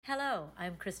Hello,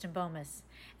 I'm Kristen Bomas,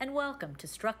 and welcome to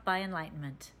Struck by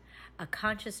Enlightenment, a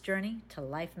conscious journey to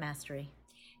life mastery.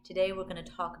 Today we're going to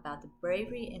talk about the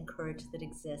bravery and courage that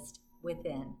exist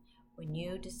within when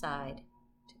you decide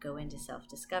to go into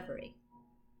self-discovery.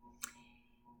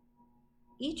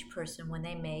 Each person, when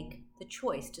they make the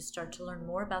choice to start to learn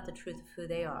more about the truth of who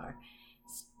they are,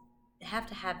 have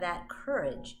to have that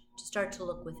courage to start to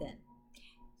look within.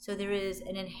 So there is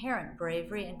an inherent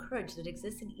bravery and courage that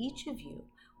exists in each of you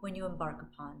when you embark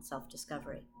upon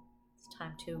self-discovery. It's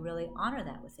time to really honor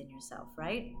that within yourself,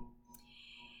 right?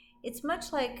 It's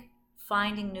much like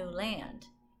finding new land.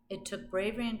 It took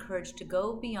bravery and courage to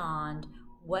go beyond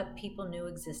what people knew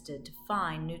existed to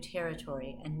find new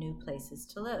territory and new places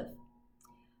to live.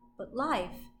 But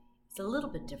life is a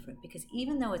little bit different because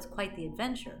even though it's quite the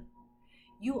adventure,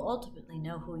 you ultimately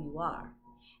know who you are.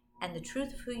 And the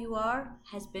truth of who you are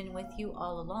has been with you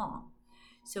all along.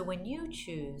 So when you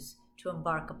choose to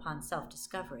embark upon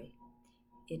self-discovery,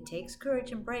 it takes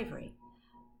courage and bravery,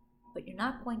 but you're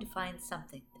not going to find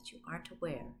something that you aren't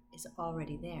aware is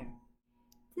already there.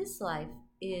 This life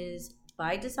is,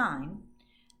 by design,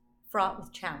 fraught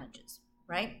with challenges,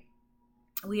 right?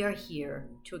 We are here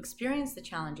to experience the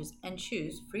challenges and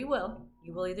choose, free will,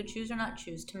 you will either choose or not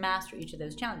choose to master each of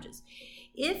those challenges.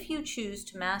 If you choose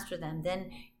to master them,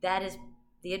 then that is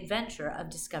the adventure of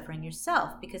discovering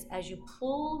yourself, because as you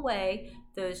pull away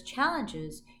those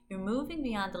challenges, you're moving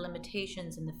beyond the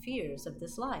limitations and the fears of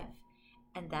this life.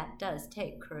 And that does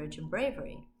take courage and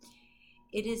bravery.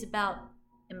 It is about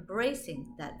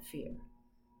embracing that fear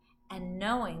and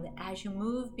knowing that as you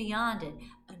move beyond it,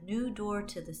 a new door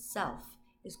to the self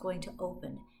is going to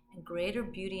open and greater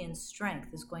beauty and strength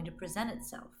is going to present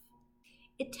itself.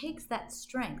 It takes that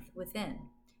strength within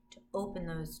to open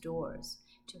those doors,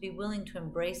 to be willing to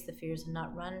embrace the fears and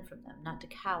not run from them, not to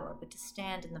cower, but to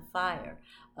stand in the fire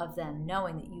of them,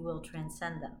 knowing that you will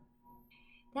transcend them.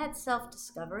 That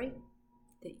self-discovery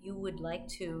that you would like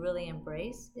to really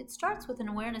embrace, it starts with an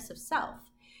awareness of self.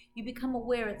 You become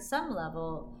aware at some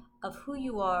level of who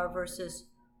you are versus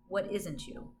what isn't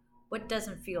you. What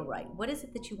doesn't feel right? What is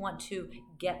it that you want to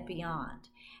get beyond?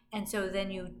 And so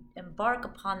then you embark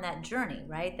upon that journey,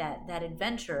 right? That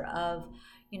adventure of,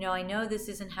 I know this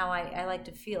isn't how I like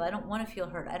to feel. I don't want to feel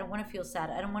hurt. I don't want to feel sad.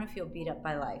 I don't want to feel beat up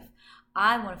by life.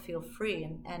 I want to feel free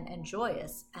and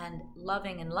joyous and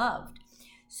loving and loved.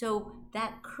 So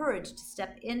that courage to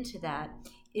step into that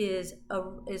is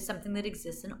something that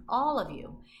exists in all of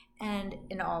you and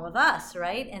in all of us,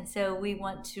 right? And so we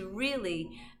want to really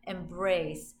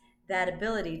embrace that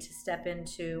ability to step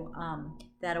into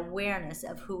that awareness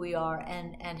of who we are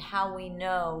and how we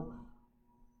know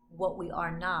what we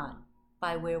are not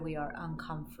by where we are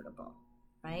uncomfortable,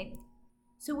 right?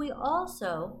 So we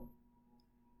also,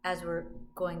 as we're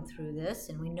going through this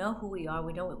and we know who we are,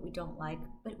 we know what we don't like,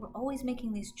 but we're always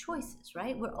making these choices,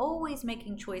 right? We're always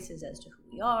making choices as to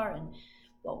who we are and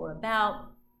what we're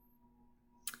about.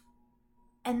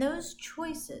 And those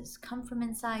choices come from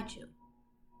inside you.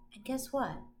 And guess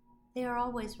what? They are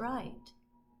always right.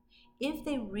 If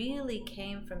they really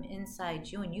came from inside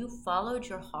you and you followed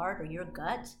your heart or your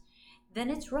gut,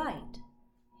 then it's right.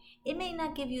 It may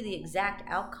not give you the exact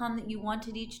outcome that you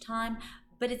wanted each time,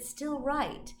 but it's still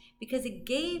right because it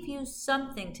gave you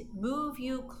something to move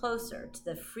you closer to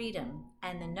the freedom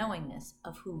and the knowingness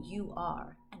of who you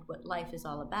are and what life is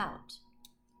all about.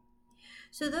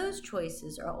 So those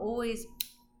choices are always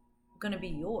going to be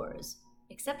yours,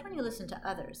 except when you listen to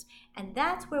others. And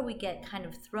that's where we get kind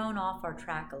of thrown off our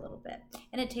track a little bit.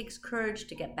 And it takes courage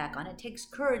to get back on. It takes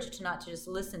courage to not just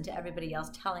listen to everybody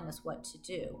else telling us what to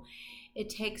do. It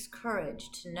takes courage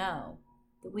to know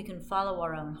that we can follow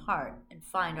our own heart and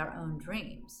find our own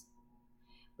dreams.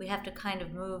 We have to kind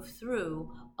of move through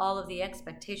all of the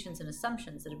expectations and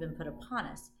assumptions that have been put upon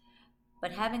us.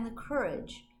 But having the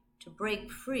courage to break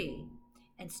free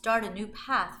and start a new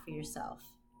path for yourself,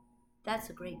 that's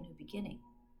a great new beginning.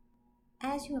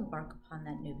 As you embark upon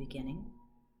that new beginning,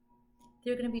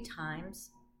 there are going to be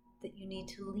times that you need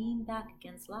to lean back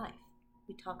against life.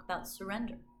 We talk about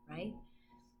surrender, right?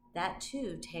 That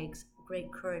too takes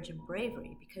great courage and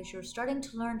bravery because you're starting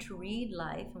to learn to read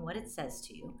life and what it says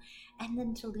to you, and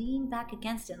then to lean back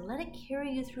against it and let it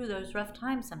carry you through those rough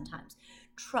times sometimes.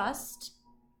 Trust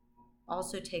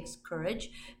also takes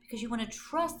courage because you want to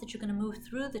trust that you're going to move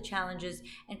through the challenges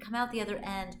and come out the other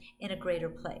end in a greater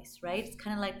place, right? It's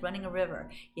kind of like running a river.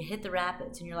 You hit the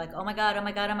rapids and you're like, oh my God, oh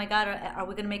my God, oh my God, are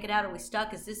we going to make it out? Are we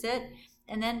stuck? Is this it?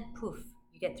 And then poof,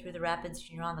 you get through the rapids and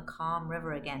you're on the calm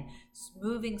river again,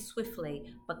 moving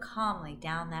swiftly but calmly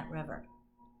down that river.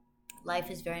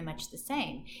 Life is very much the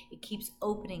same. It keeps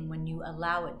opening when you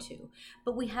allow it to.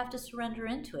 But we have to surrender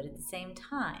into it at the same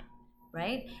time,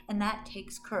 right? And that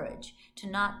takes courage to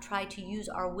not try to use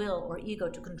our will or ego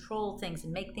to control things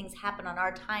and make things happen on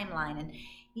our timeline. And,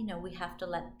 we have to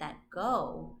let that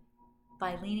go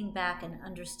by leaning back and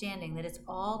understanding that it's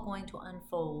all going to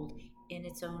unfold in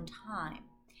its own time.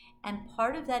 And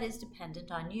part of that is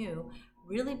dependent on you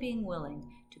really being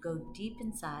willing to go deep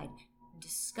inside,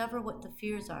 discover what the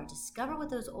fears are, discover what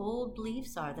those old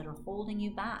beliefs are that are holding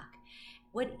you back.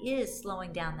 What is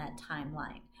slowing down that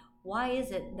timeline? Why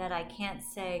is it that I can't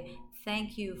say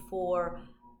thank you for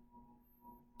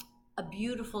a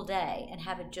beautiful day and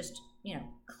have it just,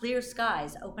 clear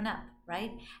skies open up,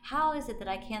 right? How is it that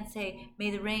I can't say,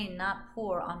 may the rain not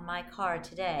pour on my car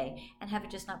today, and have it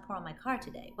just not pour on my car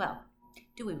today? Well,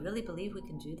 do we really believe we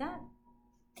can do that?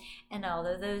 And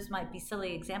although those might be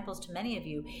silly examples to many of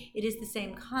you, it is the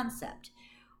same concept.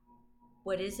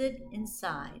 What is it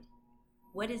inside?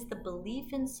 What is the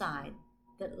belief inside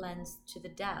that lends to the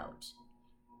doubt?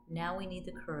 Now we need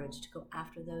the courage to go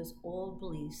after those old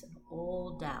beliefs and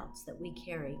old doubts that we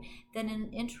carry, then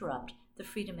interrupt the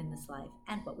freedom in this life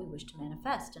and what we wish to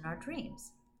manifest in our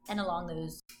dreams. And along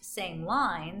those same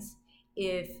lines,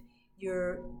 if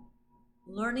you're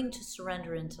learning to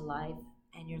surrender into life,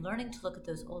 and you're learning to look at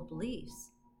those old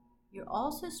beliefs, you're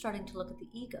also starting to look at the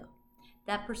ego,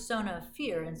 that persona of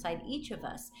fear inside each of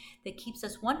us that keeps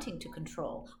us wanting to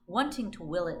control, wanting to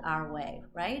will it our way,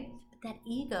 right? But that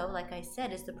ego, like I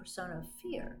said, is the persona of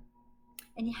fear.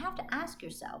 And you have to ask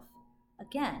yourself,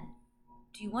 again,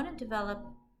 do you want to develop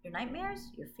your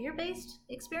nightmares, your fear-based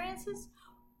experiences,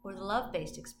 or the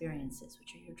love-based experiences,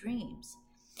 which are your dreams?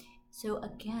 So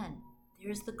again,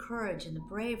 there's the courage and the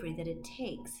bravery that it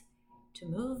takes to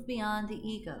move beyond the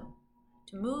ego,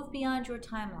 to move beyond your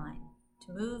timeline,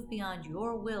 to move beyond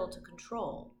your will to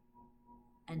control,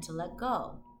 and to let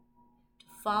go, to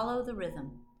follow the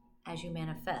rhythm as you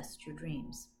manifest your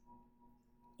dreams.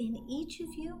 In each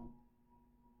of you,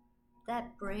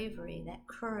 that bravery, that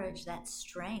courage, that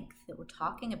strength that we're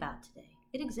talking about today,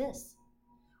 it exists.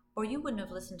 Or you wouldn't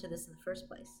have listened to this in the first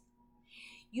place.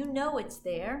 You know it's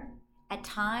there. At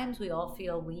times, we all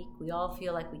feel weak. We all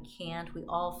feel like we can't. We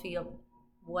all feel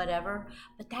whatever.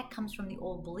 But that comes from the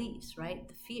old beliefs, right?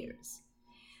 The fears.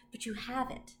 But you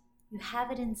have it. You have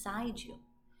it inside you.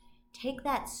 Take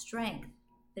that strength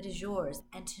that is yours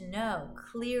and to know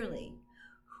clearly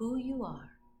who you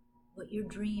are, what your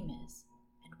dream is,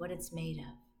 and what it's made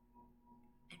of.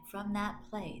 And from that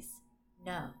place,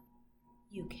 know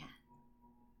you can.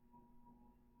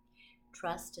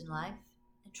 Trust in life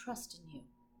and trust in you.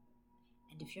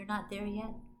 And if you're not there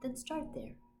yet, then start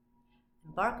there.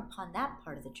 Embark upon that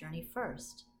part of the journey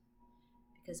first.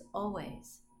 Because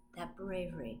always, that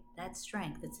bravery, that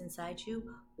strength that's inside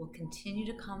you will continue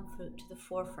to come to the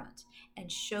forefront and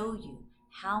show you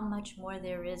how much more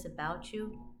there is about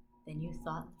you than you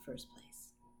thought in the first place.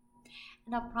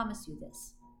 And I'll promise you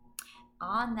this.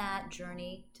 On that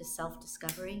journey to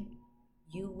self-discovery,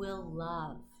 you will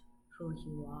love who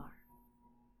you are.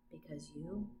 Because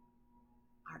you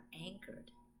are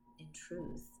anchored in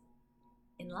truth,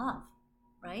 in love,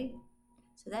 right?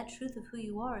 So that truth of who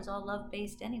you are is all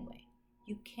love-based anyway.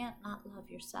 You can't not love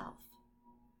yourself.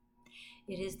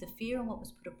 It is the fear and what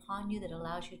was put upon you that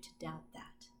allows you to doubt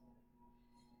that.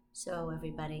 So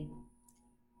everybody,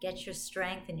 get your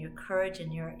strength and your courage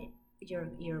and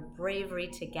your bravery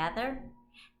together,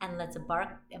 and let's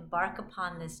embark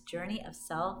upon this journey of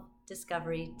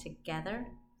self-discovery together,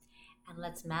 and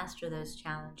let's master those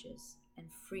challenges and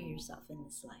free yourself in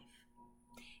this life.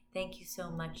 Thank you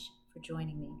so much for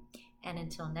joining me. And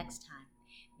until next time,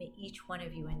 may each one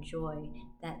of you enjoy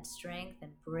that strength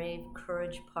and brave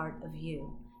courage part of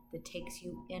you that takes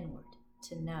you inward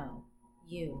to know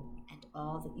you and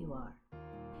all that you are.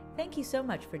 Thank you so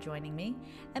much for joining me.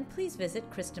 And please visit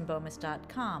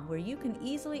KristenBomas.com, where you can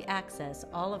easily access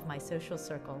all of my social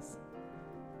circles.